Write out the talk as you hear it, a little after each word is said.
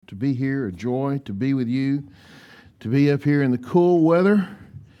to be here, a joy to be with you, to be up here in the cool weather.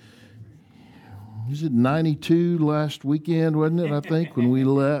 Was it 92 last weekend, wasn't it, I think, when we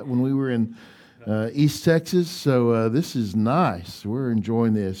were in East Texas? So this is nice. We're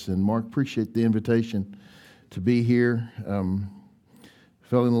enjoying this. And Mark, appreciate the invitation to be here.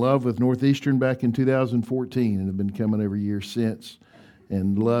 Fell in love with Northeastern back in 2014 and have been coming every year since,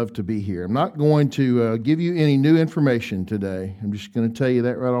 and love to be here. I'm not going to give you any new information today. I'm just going to tell you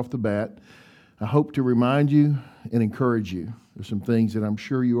that right off the bat. I hope to remind you and encourage you of some things that I'm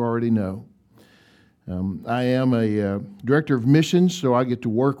sure you already know. I am a director of missions, so I get to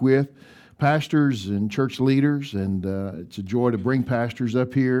work with pastors and church leaders, and it's a joy to bring pastors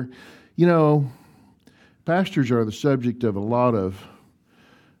up here. You know, pastors are the subject of a lot of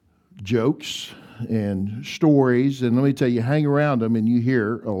jokes and stories, and let me tell you, hang around them and you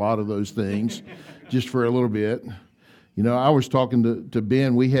hear a lot of those things just for a little bit. You know, I was talking to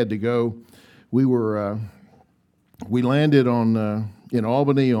Ben. We had to go. We landed in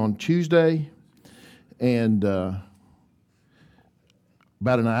Albany on Tuesday, and about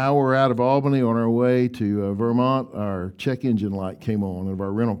an hour out of Albany on our way to Vermont, our check engine light came on of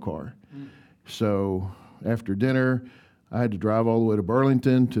our rental car. So after dinner, I had to drive all the way to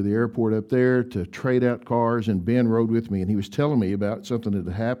Burlington to the airport up there to trade out cars, and Ben rode with me, and he was telling me about something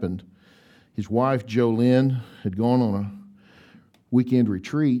that had happened. His wife, Jolynn, had gone on a weekend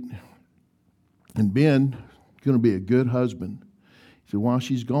retreat, and Ben, going to be a good husband. He said, while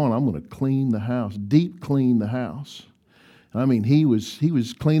she's gone, I'm going to clean the house, deep clean the house. I mean, he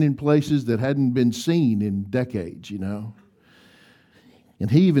was cleaning places that hadn't been seen in decades, you know.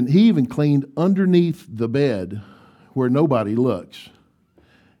 And he even cleaned underneath the bed where nobody looks.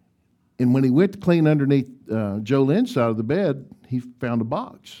 And when he went to clean underneath Jolynn's side of the bed, he found a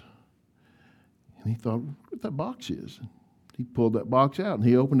box. And he thought, what that box is? He pulled that box out and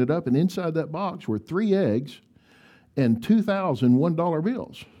he opened it up, and inside that box were 3 eggs and 2,000 $1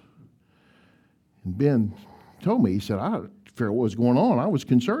 bills. And Ben told me, he said, I didn't figure out what was going on. I was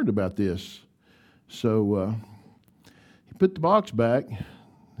concerned about this. So he put the box back.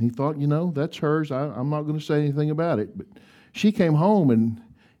 He thought, you know, that's hers. I'm not going to say anything about it. But she came home, and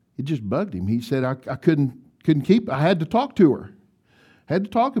it just bugged him. He said, I couldn't keep. I had to talk to her. Had to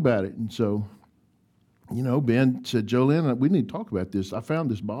talk about it. And so, you know, Ben said, Jolynn, we need to talk about this. I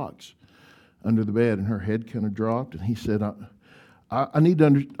found this box under the bed, and her head kind of dropped. And he said, I need to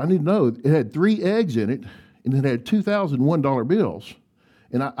know. It had 3 eggs in it, and it had 2,000 $1 bills.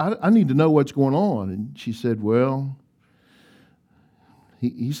 And I need to know what's going on. And she said, well,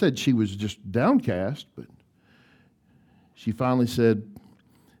 he said she was just downcast, but she finally said,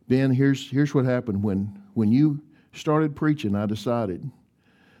 Ben, here's what happened. When you started preaching, I decided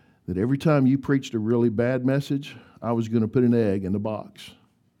that every time you preached a really bad message, I was going to put an egg in the box.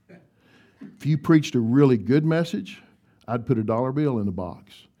 If you preached a really good message, I'd put a $1 bill in the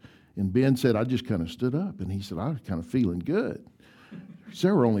box. And Ben said, I just kind of stood up, and he said, I was kind of feeling good. So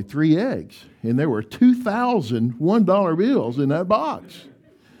there were only 3 eggs, and there were 2,000 $1 bills in that box.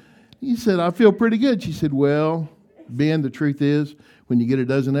 He said, I feel pretty good. She said, well, Ben, the truth is, when you get a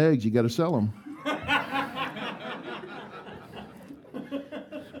dozen eggs, you got to sell them.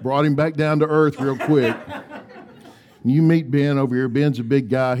 Brought him back down to earth real quick. You meet Ben over here. Ben's a big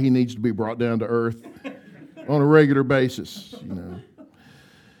guy. He needs to be brought down to earth on a regular basis, you know.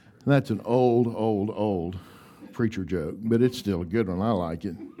 That's an old preacher joke, but it's still a good one. I like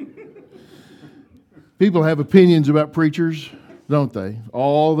it. People have opinions about preachers, don't they?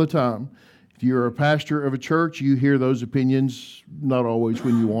 All the time. If you're a pastor of a church, you hear those opinions, not always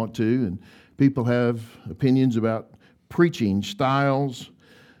when you want to. And people have opinions about preaching styles,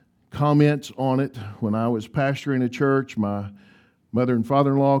 comments on it. When I was pastoring a church, my mother and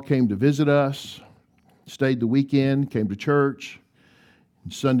father-in-law came to visit us, stayed the weekend, came to church.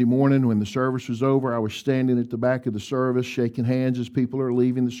 And Sunday morning when the service was over, I was standing at the back of the service shaking hands as people are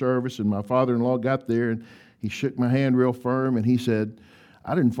leaving the service, and my father-in-law got there and he shook my hand real firm and he said,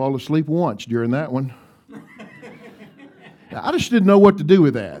 I didn't fall asleep once during that one. I just didn't know what to do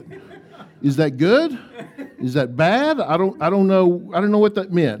with that. Is that good? Is that bad? I don't know. I don't know what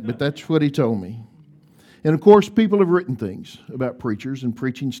that meant, but that's what he told me. And of course, people have written things about preachers and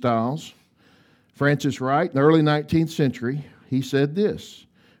preaching styles. Francis Wright, in the early 19th century, he said this: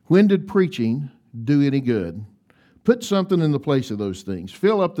 when did preaching do any good? Put something in the place of those things.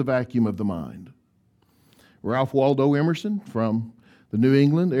 Fill up the vacuum of the mind. Ralph Waldo Emerson from the New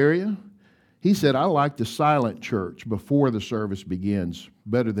England area, he said, I like the silent church before the service begins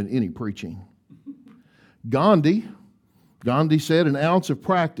better than any preaching. Gandhi said an ounce of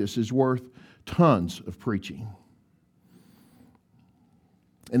practice is worth tons of preaching.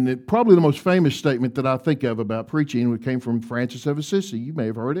 And probably the most famous statement that I think of about preaching came from Francis of Assisi. You may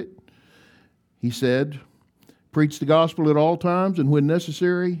have heard it. He said, preach the gospel at all times, and when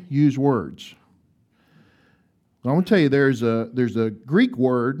necessary, use words. I want to tell you, there's a Greek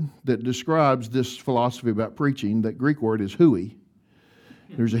word that describes this philosophy about preaching. That Greek word is hui.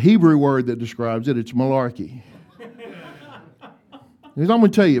 There's a Hebrew word that describes it. It's malarkey. I'm going to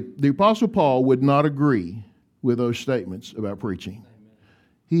tell you, the Apostle Paul would not agree with those statements about preaching.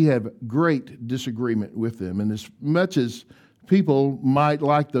 He had great disagreement with them. And as much as people might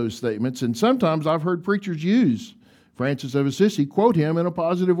like those statements, and sometimes I've heard preachers use Francis of Assisi, quote him in a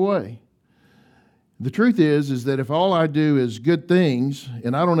positive way. The truth is that if all I do is good things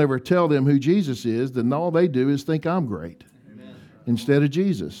and I don't ever tell them who Jesus is, then all they do is think I'm great. Amen. Instead of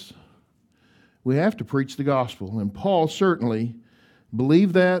Jesus. We have to preach the gospel. And Paul certainly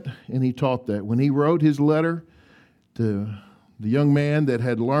believed that, and he taught that. When he wrote his letter to the young man that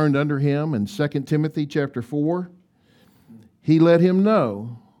had learned under him in 2 Timothy chapter 4, he let him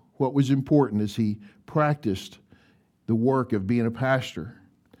know what was important as he practiced the work of being a pastor.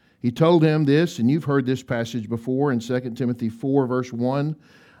 He told him this, and you've heard this passage before in 2 Timothy 4, verse 1.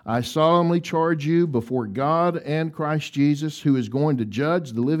 I solemnly charge you before God and Christ Jesus, who is going to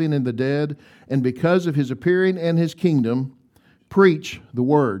judge the living and the dead, and because of his appearing and his kingdom, preach the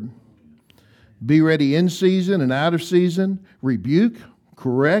word. Be ready in season and out of season, rebuke,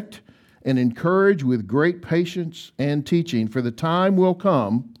 correct, and encourage with great patience and teaching, for the time will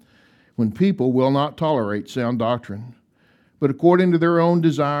come when people will not tolerate sound doctrine, but according to their own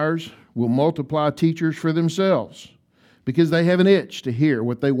desires will multiply teachers for themselves, because they have an itch to hear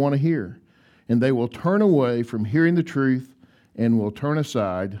what they want to hear, and they will turn away from hearing the truth and will turn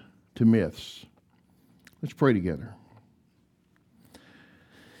aside to myths. Let's pray together.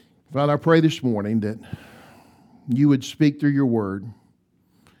 Father, I pray this morning that you would speak through your word.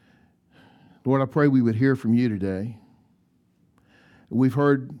 Lord, I pray we would hear from you today. We've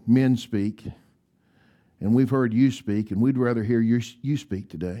heard men speak, and we've heard you speak, and we'd rather hear you speak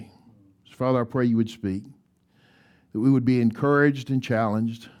today. So, Father, I pray you would speak, that we would be encouraged and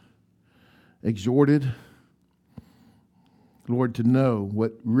challenged, exhorted, Lord, to know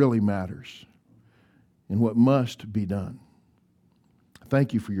what really matters and what must be done.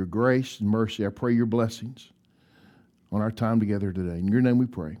 Thank you for your grace and mercy. I pray your blessings on our time together today. In your name we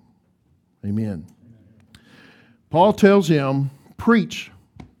pray. Amen. Paul tells him, preach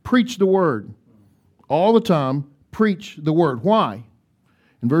the word. All the time, preach the word. Why?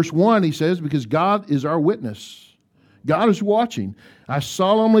 In verse 1 he says, because God is our witness. God is watching. I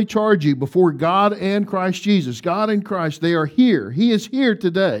solemnly charge you before God and Christ Jesus. God and Christ, they are here. He is here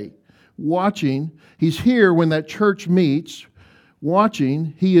today, watching. He's here when that church meets,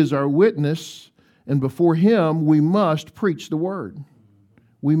 watching. He is our witness, and before him we must preach the word.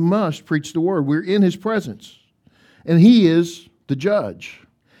 We must preach the word. We're in his presence, and he is the judge.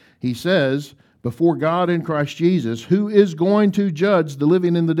 He says, before God and Christ Jesus, who is going to judge the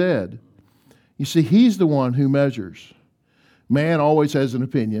living and the dead. You see, he's the one who measures. Man always has an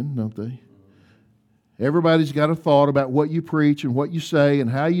opinion, don't they? Everybody's got a thought about what you preach and what you say and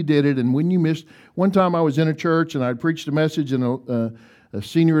how you did it and when you missed. One time I was in a church and I'd preached a message and a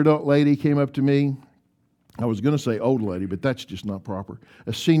senior adult lady came up to me. I was going to say old lady, but that's just not proper.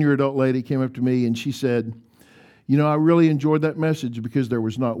 A senior adult lady came up to me and she said, you know, I really enjoyed that message because there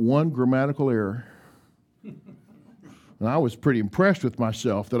was not one grammatical error. And I was pretty impressed with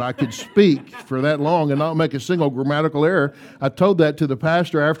myself that I could speak for that long and not make a single grammatical error. I told that to the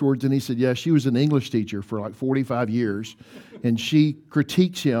pastor afterwards, and he said, yeah, she was an English teacher for like 45 years, and she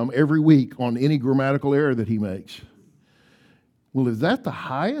critiques him every week on any grammatical error that he makes. Well, is that the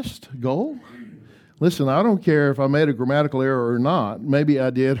highest goal? Listen, I don't care if I made a grammatical error or not. Maybe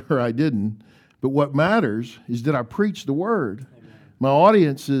I did or I didn't. But what matters is that I preach the word. Amen. My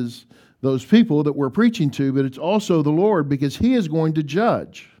audience is those people that we're preaching to, but it's also the Lord, because he is going to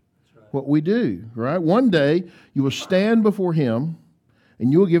judge what we do, right? One day you will stand before him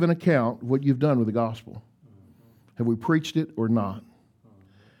and you will give an account of what you've done with the gospel. Have we preached it or not?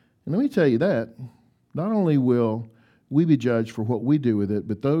 And let me tell you that not only will we be judged for what we do with it,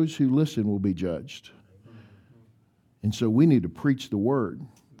 but those who listen will be judged. And so we need to preach the word,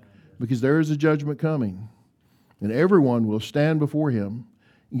 because there is a judgment coming, and everyone will stand before him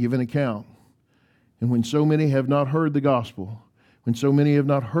and give an account. And when so many have not heard the gospel, when so many have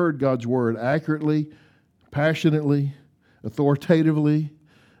not heard God's word accurately, passionately, authoritatively,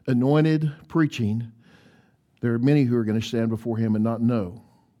 anointed preaching, there are many who are going to stand before him and not know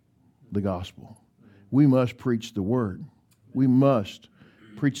the gospel. We must preach the word. We must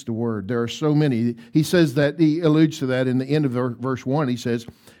Preach the word. There are so many. He says that, he alludes to that in the end of verse 1. He says,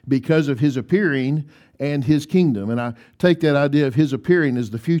 because of his appearing and his kingdom. And I take that idea of his appearing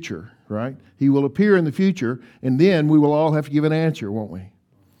as the future, right? He will appear in the future, and then we will all have to give an answer, won't we?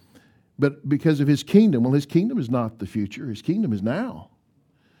 But because of his kingdom, well, his kingdom is not the future. His kingdom is now.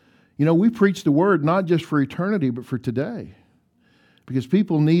 You know, we preach the word not just for eternity, but for today. Because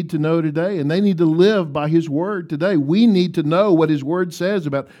people need to know today, and they need to live by his word today. We need to know what his word says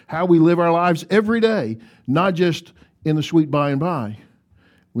about how we live our lives every day, not just in the sweet by and by.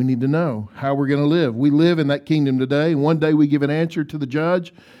 We need to know how we're going to live. We live in that kingdom today, and one day we give an answer to the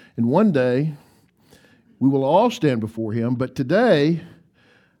judge, and one day we will all stand before him. But today,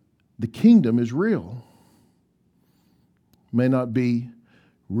 the kingdom is real. It may not be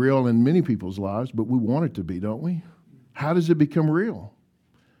real in many people's lives, but we want it to be, don't we? How does it become real?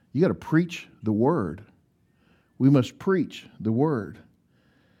 You got to preach the word. We must preach the word.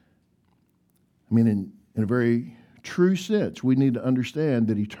 I mean, in a very true sense, we need to understand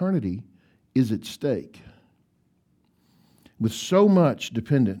that eternity is at stake. With so much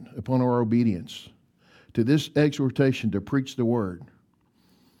dependent upon our obedience to this exhortation to preach the word,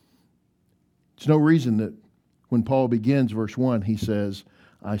 it's no reason that when Paul begins verse 1, he says,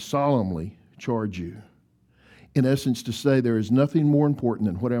 I solemnly charge you. In essence, to say there is nothing more important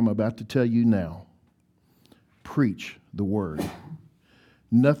than what I'm about to tell you now. Preach the word.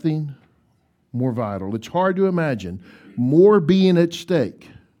 Nothing more vital. It's hard to imagine more being at stake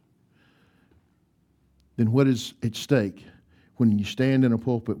than what is at stake when you stand in a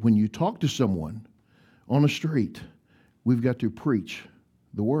pulpit, when you talk to someone on the street. We've got to preach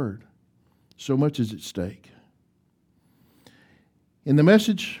the word. So much is at stake. And the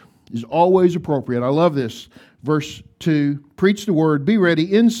message is always appropriate. I love this. Verse 2, preach the word, be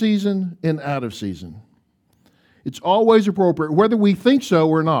ready in season and out of season. It's always appropriate. Whether we think so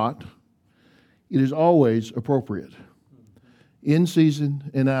or not, it is always appropriate. In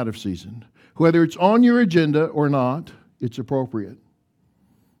season and out of season. Whether it's on your agenda or not, it's appropriate.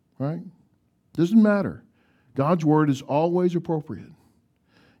 Right? Doesn't matter. God's word is always appropriate.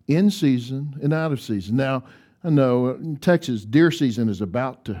 In season and out of season. Now, I know in Texas, deer season is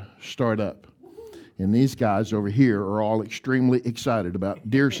about to start up. And these guys over here are all extremely excited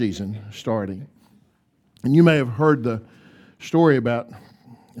about deer season starting. And you may have heard the story about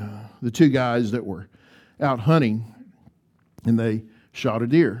the two guys that were out hunting, and they shot a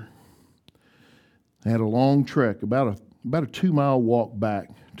deer. They had a long trek, about a 2-mile walk back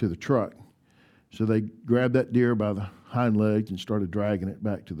to the truck. So they grabbed that deer by the hind legs and started dragging it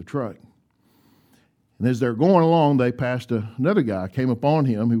back to the truck. And as they're going along, they passed another guy, came upon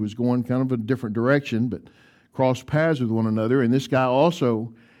him who was going kind of a different direction, but crossed paths with one another. And this guy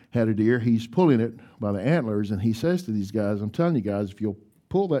also had a deer. He's pulling it by the antlers, and he says to these guys, I'm telling you guys, if you'll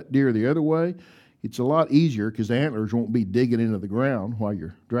pull that deer the other way, it's a lot easier because the antlers won't be digging into the ground while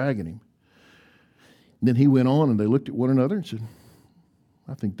you're dragging him. And then he went on, and they looked at one another and said,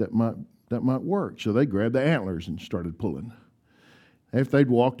 I think that might work. So they grabbed the antlers and started pulling. After they'd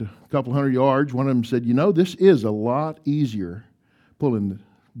walked a couple hundred yards, one of them said, this is a lot easier pulling the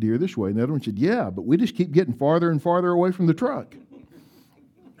deer this way. And the other one said, yeah, but we just keep getting farther and farther away from the truck.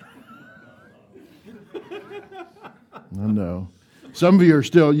 I know. Some of you are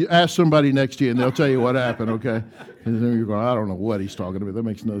still, you ask somebody next to you and they'll tell you what happened, okay? And then you're going, I don't know what he's talking about. That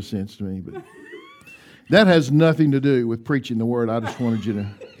makes no sense to me. But that has nothing to do with preaching the word. I just wanted you to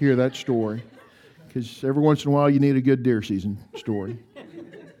hear that story. Because every once in a while you need a good deer season story.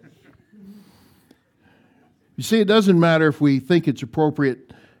 You see, it doesn't matter if we think it's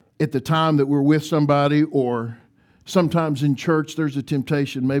appropriate at the time that we're with somebody, or sometimes in church there's a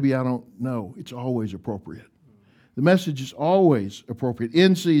temptation, maybe I don't know. It's always appropriate. The message is always appropriate,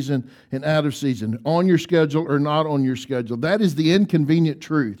 in season and out of season, on your schedule or not on your schedule. That is the inconvenient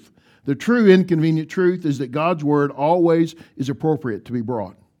truth. The true inconvenient truth is that God's word always is appropriate to be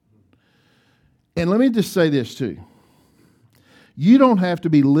brought. And let me just say this too. You don't have to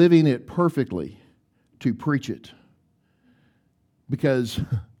be living it perfectly to preach it. Because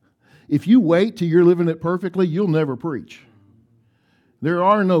if you wait till you're living it perfectly, you'll never preach. There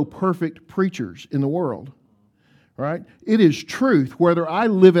are no perfect preachers in the world. Right? It is truth. Whether I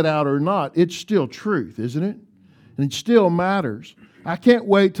live it out or not, it's still truth, isn't it? And it still matters. I can't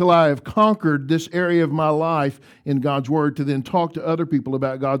wait till I have conquered this area of my life in God's Word to then talk to other people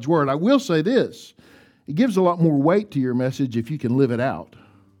about God's Word. I will say this. It gives a lot more weight to your message if you can live it out.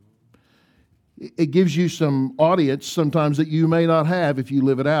 It gives you some audience sometimes that you may not have if you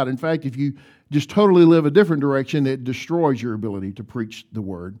live it out. In fact, if you just totally live a different direction, it destroys your ability to preach the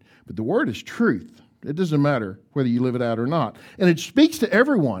Word. But the Word is truth. It doesn't matter whether you live it out or not. And it speaks to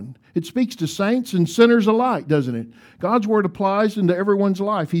everyone. It speaks to saints and sinners alike, doesn't it? God's word applies into everyone's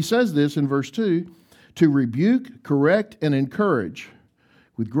life. He says this in verse 2, to rebuke, correct, and encourage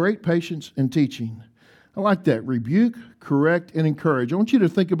with great patience and teaching. I like that. Rebuke, correct, and encourage. I want you to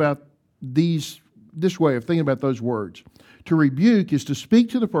think about this way of thinking about those words. To rebuke is to speak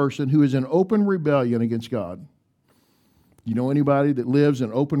to the person who is in open rebellion against God. You know anybody that lives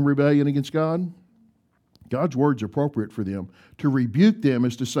in open rebellion against God? God's word's appropriate for them. To rebuke them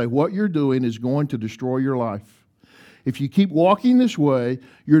is to say what you're doing is going to destroy your life. If you keep walking this way,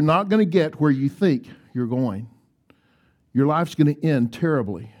 you're not going to get where you think you're going. Your life's going to end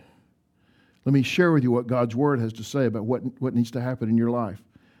terribly. Let me share with you what God's word has to say about what needs to happen in your life.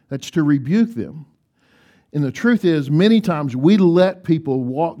 That's to rebuke them. And the truth is, many times we let people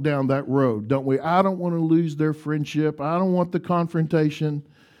walk down that road, don't we? I don't want to lose their friendship. I don't want the confrontation.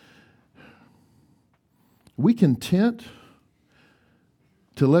 We content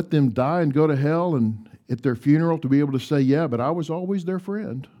to let them die and go to hell, and at their funeral to be able to say, yeah, but I was always their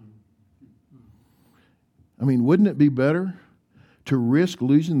friend. I mean, wouldn't it be better to risk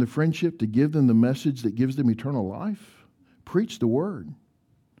losing the friendship to give them the message that gives them eternal life? Preach the word.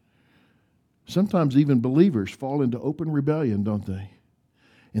 Sometimes even believers fall into open rebellion, don't they?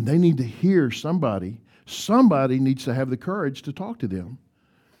 And they need to hear somebody. Somebody needs to have the courage to talk to them,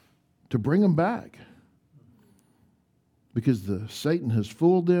 to bring them back. Because Satan has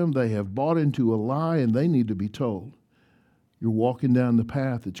fooled them, they have bought into a lie, and they need to be told, you're walking down the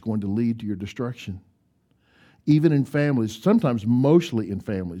path that's going to lead to your destruction. Even in families, sometimes mostly in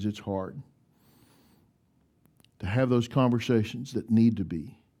families, it's hard to have those conversations that need to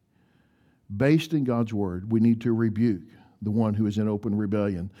be based in God's word. We need to rebuke the one who is in open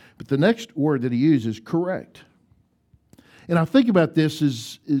rebellion. But the next word that he uses is correct. And I think about this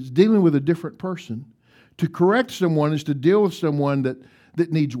as dealing with a different person. To correct someone is to deal with someone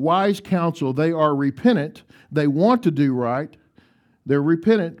that needs wise counsel. They are repentant. They want to do right. They're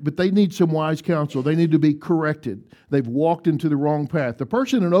repentant, but they need some wise counsel. They need to be corrected. They've walked into the wrong path. The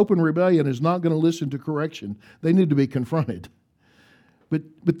person in open rebellion is not going to listen to correction. They need to be confronted.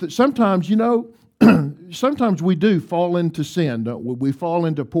 But sometimes, sometimes we do fall into sin, don't we? We fall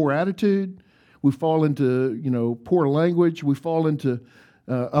into poor attitude. We fall into, poor language. We fall into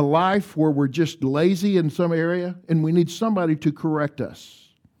a life where we're just lazy in some area, and we need somebody to correct us.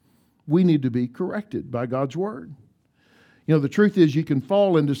 We need to be corrected by God's word. The truth is you can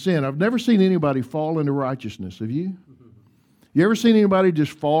fall into sin. I've never seen anybody fall into righteousness. Have you? You ever seen anybody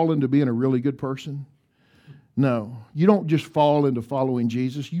just fall into being a really good person? No. You don't just fall into following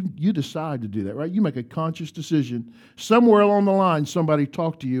Jesus. You decide to do that, right? You make a conscious decision. Somewhere along the line, somebody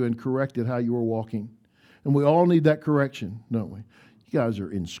talked to you and corrected how you were walking. And we all need that correction, don't we? You guys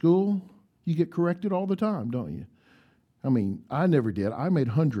are in school. You get corrected all the time, don't you? I mean, I never did. I made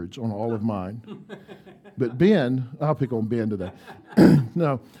hundreds on all of mine. But Ben, I'll pick on Ben today.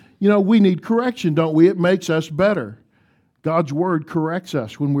 No, we need correction, don't we? It makes us better. God's word corrects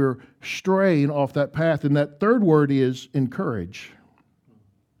us when we're straying off that path. And that third word is encourage.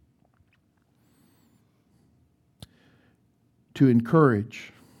 To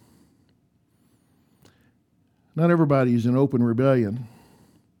encourage. Not everybody is in open rebellion.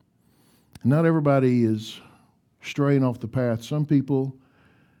 Not everybody is straying off the path. Some people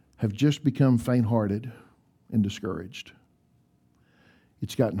have just become faint-hearted and discouraged.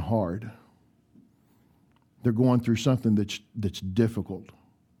 It's gotten hard. They're going through something that's difficult.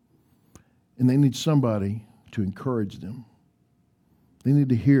 And they need somebody to encourage them. They need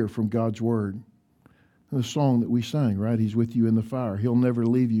to hear from God's word. The song that we sang, right? He's with you in the fire. He'll never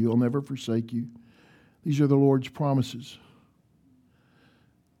leave you. He'll never forsake you. These are the Lord's promises.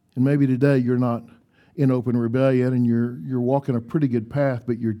 And maybe today you're not in open rebellion and you're walking a pretty good path,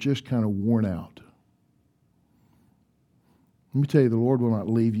 but you're just kind of worn out. Let me tell you, the Lord will not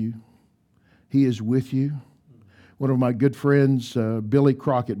leave you. He is with you. One of my good friends, Billy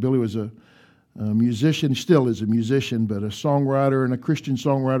Crockett. Billy was a musician, still is a musician, but a songwriter and a Christian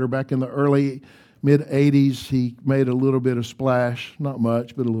songwriter back in the early, mid-'80s. He made a little bit of splash, not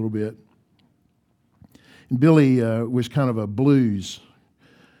much, but a little bit. And Billy was kind of a blues.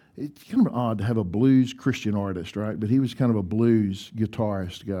 It's kind of odd to have a blues Christian artist, right? But he was kind of a blues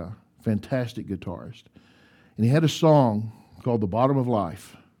guitarist guy, fantastic guitarist. And he had a song called The Bottom of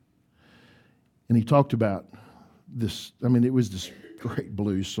Life. And he talked about this, it was this great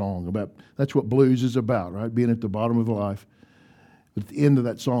blues song about, that's what blues is about, right? Being at the bottom of life. But at the end of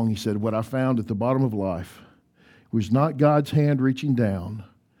that song, he said, what I found at the bottom of life was not God's hand reaching down,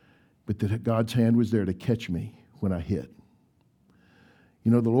 but that God's hand was there to catch me when I hit.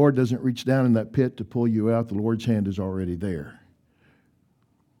 You know, the Lord doesn't reach down in that pit to pull you out. The Lord's hand is already there,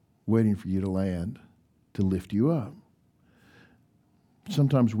 waiting for you to land, to lift you up.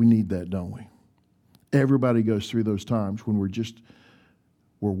 Sometimes we need that, don't we? Everybody goes through those times when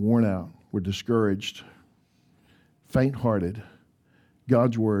we're worn out, we're discouraged, faint-hearted.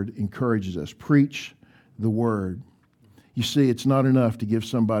 God's Word encourages us. Preach the Word. You see, it's not enough to give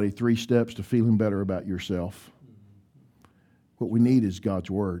somebody 3 steps to feeling better about yourself. What we need is God's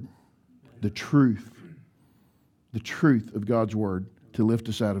Word. The truth of God's Word to lift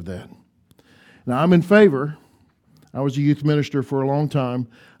us out of that. Now, I'm in favor. I was a youth minister for a long time.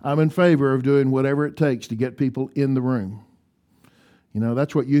 I'm in favor of doing whatever it takes to get people in the room. You know,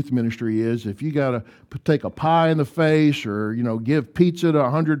 that's what youth ministry is. If you got to take a pie in the face or, you know, give pizza to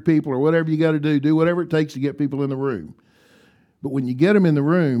 100 people or whatever you got to do whatever it takes to get people in the room. But when you get them in the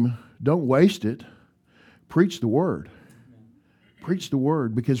room, don't waste it. Preach the Word. Preach the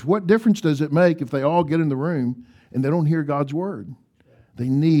Word. Because what difference does it make if they all get in the room and they don't hear God's Word? They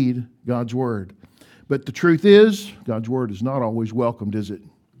need God's Word. But the truth is, God's Word is not always welcomed, is it?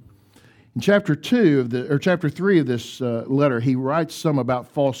 In chapter 3 of this letter, he writes some about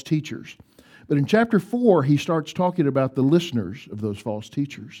false teachers. But in chapter 4, he starts talking about the listeners of those false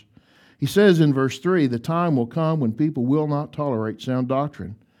teachers. He says in verse 3, the time will come when people will not tolerate sound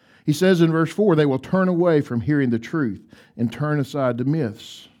doctrine. He says in verse 4, they will turn away from hearing the truth and turn aside to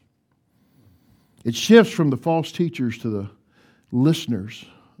myths. It shifts from the false teachers to the listeners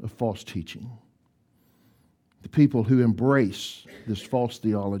of false teaching. The people who embrace this false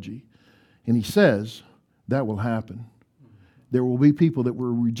theology. And he says that will happen. There will be people that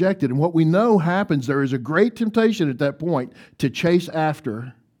were rejected. And what we know happens, there is a great temptation at that point to chase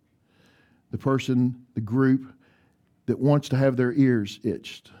after the person, the group that wants to have their ears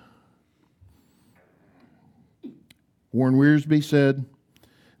itched. Warren Wiersbe said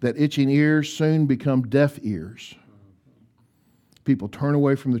that itching ears soon become deaf ears. People turn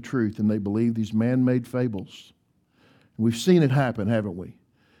away from the truth and they believe these man-made fables. We've seen it happen, haven't we?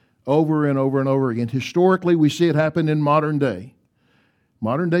 Over and over and over again. Historically, we see it happen in modern day.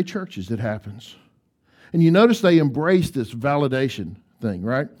 Modern day churches, it happens. And you notice they embrace this validation thing,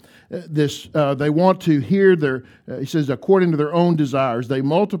 right? They want to hear he says, according to their own desires. They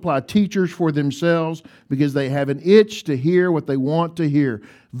multiply teachers for themselves because they have an itch to hear what they want to hear.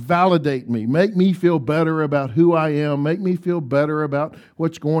 Validate me. Make me feel better about who I am. Make me feel better about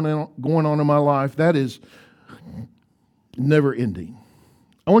what's going on in my life. That is never ending.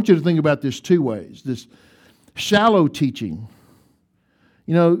 I want you to think about this 2 ways. This shallow teaching.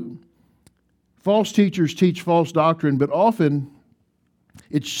 You know, false teachers teach false doctrine, but often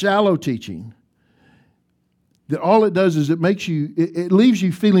it's shallow teaching. That all it does is it leaves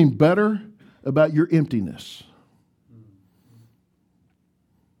you feeling better about your emptiness.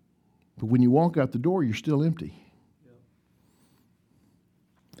 But when you walk out the door, you're still empty.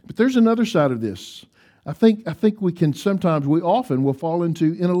 But there's another side of this. I think we often will fall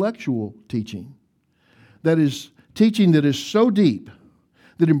into intellectual teaching. That is teaching that is so deep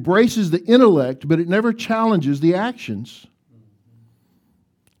that embraces the intellect, but it never challenges the actions.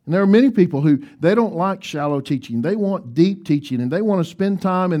 And there are many people who, they don't like shallow teaching. They want deep teaching, and they want to spend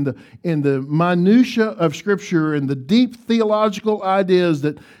time in the minutia of Scripture and the deep theological ideas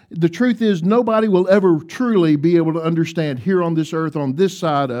that the truth is nobody will ever truly be able to understand here on this earth on this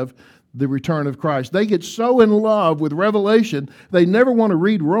side of the return of Christ. They get so in love with Revelation, they never want to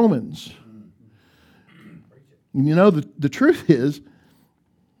read Romans. And you know, the truth is,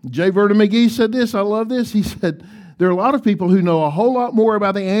 J. Vernon McGee said this, I love this, he said, there are a lot of people who know a whole lot more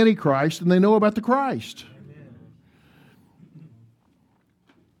about the Antichrist than they know about the Christ.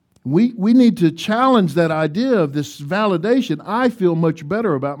 We need to challenge that idea of this validation. I feel much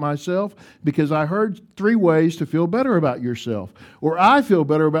better about myself because I heard 3 ways to feel better about yourself. Or I feel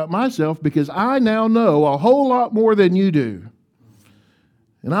better about myself because I now know a whole lot more than you do.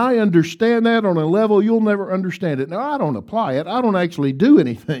 And I understand that on a level you'll never understand it. Now, I don't apply it. I don't actually do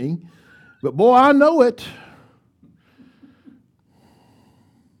anything. But boy, I know it.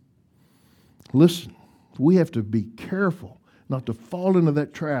 Listen, we have to be careful not to fall into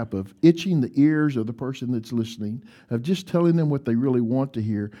that trap of itching the ears of the person that's listening, of just telling them what they really want to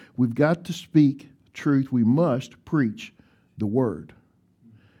hear. We've got to speak truth. We must preach the Word.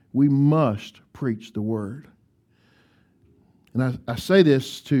 We must preach the Word. And I say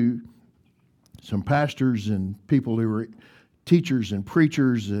this to some pastors and people who are teachers and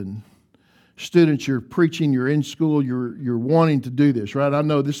preachers and students. You're preaching, you're in school, you're wanting to do this, right? I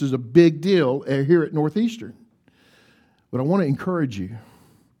know this is a big deal here at Northeastern. But I want to encourage you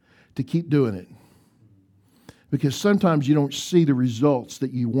to keep doing it. Because sometimes you don't see the results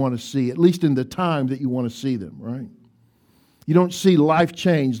that you want to see, at least in the time that you want to see them, right? You don't see life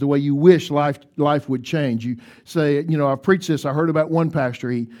change the way you wish life would change. You say, I've preached this. I heard about one pastor.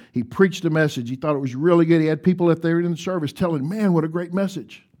 He preached a message. He thought it was really good. He had people up there in the service telling, man, what a great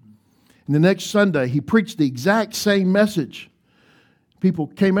message. And the next Sunday, he preached the exact same message. People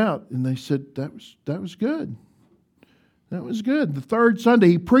came out and they said, that was good. That was good. The third Sunday,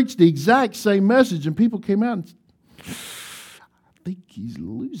 he preached the exact same message, and people came out and said, I think he's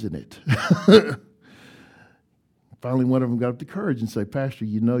losing it. Finally, one of them got up the courage and said, Pastor,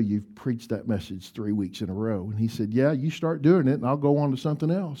 you've preached that message 3 weeks in a row. And he said, yeah, you start doing it, and I'll go on to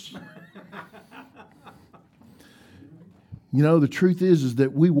something else. The truth is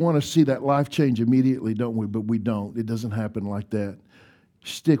that we want to see that life change immediately, don't we? But we don't. It doesn't happen like that.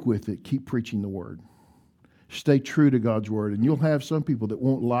 Stick with it. Keep preaching the Word. Stay true to God's Word. And you'll have some people that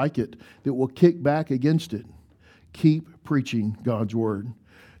won't like it, that will kick back against it. Keep preaching God's Word.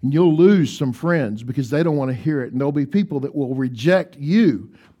 And you'll lose some friends because they don't want to hear it. And there'll be people that will reject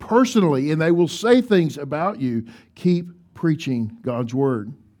you personally, and they will say things about you. Keep preaching God's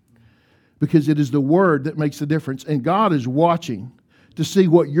Word. Because it is the Word that makes the difference. And God is watching to see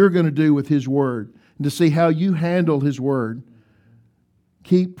what you're going to do with His Word and to see how you handle His Word.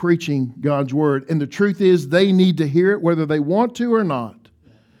 Keep preaching God's Word. And the truth is, they need to hear it whether they want to or not.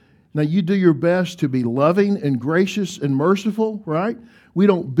 Now, you do your best to be loving and gracious and merciful, right? We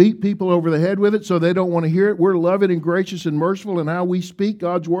don't beat people over the head with it so they don't want to hear it. We're loving and gracious and merciful in how we speak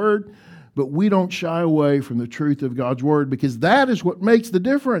God's Word. But we don't shy away from the truth of God's Word, because that is what makes the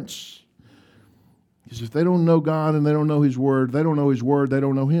difference. Because if they don't know God and they don't know His Word, they don't know His Word, they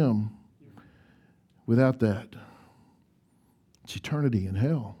don't know Him. Without that, it's eternity in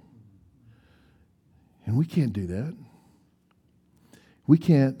hell. And we can't do that. We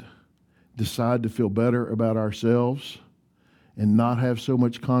can't decide to feel better about ourselves and not have so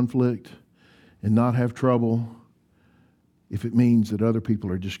much conflict and not have trouble if it means that other people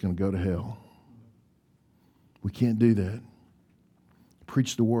are just going to go to hell. We can't do that.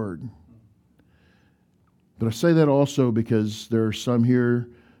 Preach the Word. But I say that also because there are some here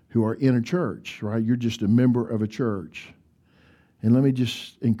who are in a church, right? You're just a member of a church. And let me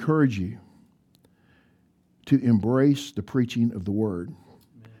just encourage you to embrace the preaching of the Word,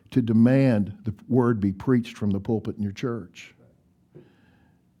 to demand the Word be preached from the pulpit in your church,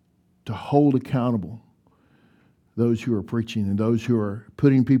 to hold accountable those who are preaching and those who are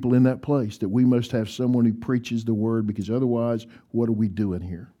putting people in that place, that we must have someone who preaches the Word, because otherwise, what are we doing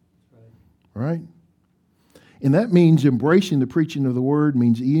here? Right? And that means embracing the preaching of the Word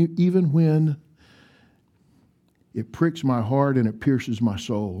means even when it pricks my heart and it pierces my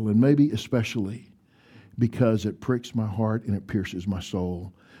soul, and maybe especially because it pricks my heart and it pierces my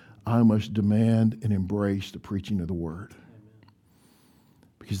soul, I must demand and embrace the preaching of the Word.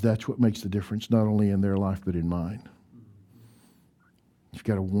 Because that's what makes the difference, not only in their life, but in mine. You've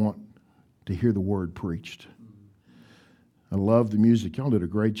got to want to hear the Word preached. I love the music. Y'all did a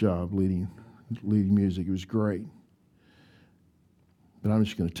great job leading music. It was great. But I'm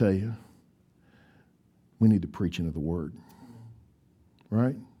just going to tell you, we need the preaching of the Word.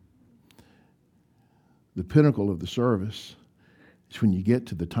 Right? The pinnacle of the service is when you get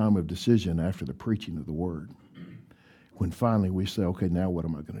to the time of decision after the preaching of the Word. When finally we say, okay, now what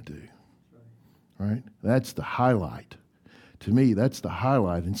am I going to do? Right? That's the highlight. To me, that's the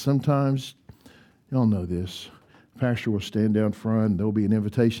highlight. And sometimes, y'all know this, pastor will stand down front, and there'll be an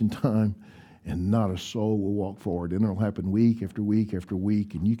invitation time, and not a soul will walk forward. And it'll happen week after week after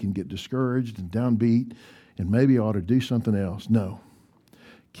week, and you can get discouraged and downbeat, and maybe I ought to do something else. No.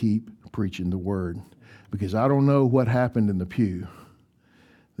 Keep preaching the Word. Because I don't know what happened in the pew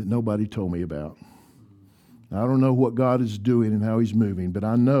that nobody told me about. I don't know what God is doing and how He's moving, but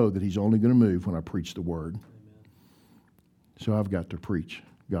I know that He's only going to move when I preach the Word. So I've got to preach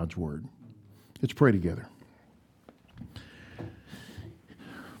God's Word. Let's pray together.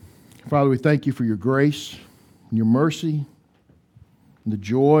 Father, we thank You for Your grace and Your mercy and the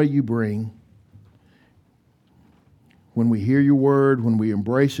joy You bring when we hear Your Word, when we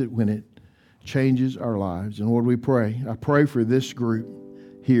embrace it, when it changes our lives. And Lord, we pray. I pray for this group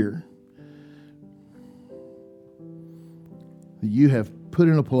here that You have put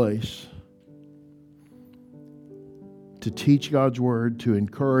in a place to teach God's Word, to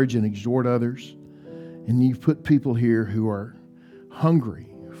encourage and exhort others. And You've put people here who are hungry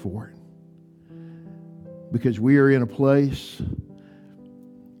for it. Because we are in a place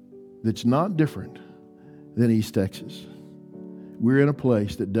that's not different than East Texas. We're in a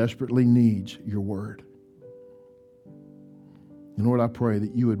place that desperately needs Your Word. And Lord, I pray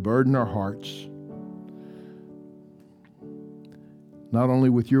that You would burden our hearts not only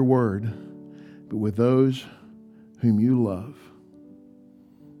with your word, but with those whom you love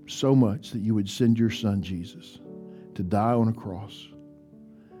so much that you would send your son Jesus to die on a cross.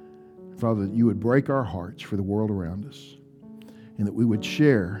 Father, that you would break our hearts for the world around us, and that we would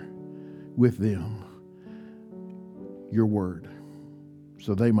share with them your word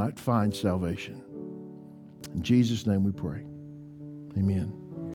so they might find salvation. In Jesus' name we pray. Amen.